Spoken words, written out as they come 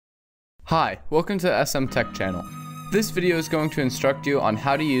Hi, welcome to the SM Tech channel. This video is going to instruct you on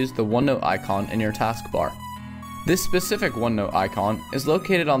how to use the OneNote icon in your taskbar. This specific OneNote icon is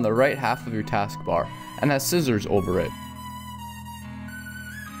located on the right half of your taskbar and has scissors over it.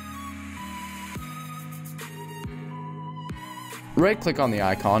 Right-click on the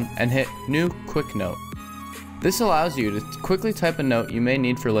icon and hit New Quick Note. This allows you to quickly type a note you may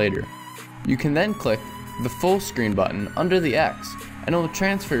need for later. You can then click the full screen button under the X and it will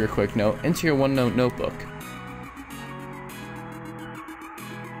transfer your quick note into your OneNote notebook.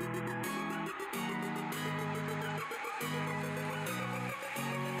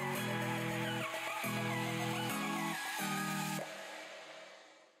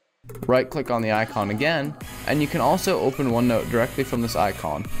 Right-click on the icon again, and you can also open OneNote directly from this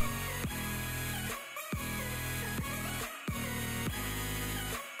icon.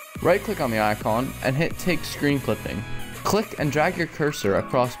 Right-click on the icon and hit Take Screen Clipping. Click and drag your cursor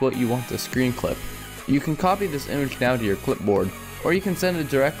across what you want to screen clip. You can copy this image now to your clipboard, or you can send it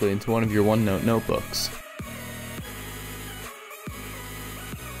directly into one of your OneNote notebooks.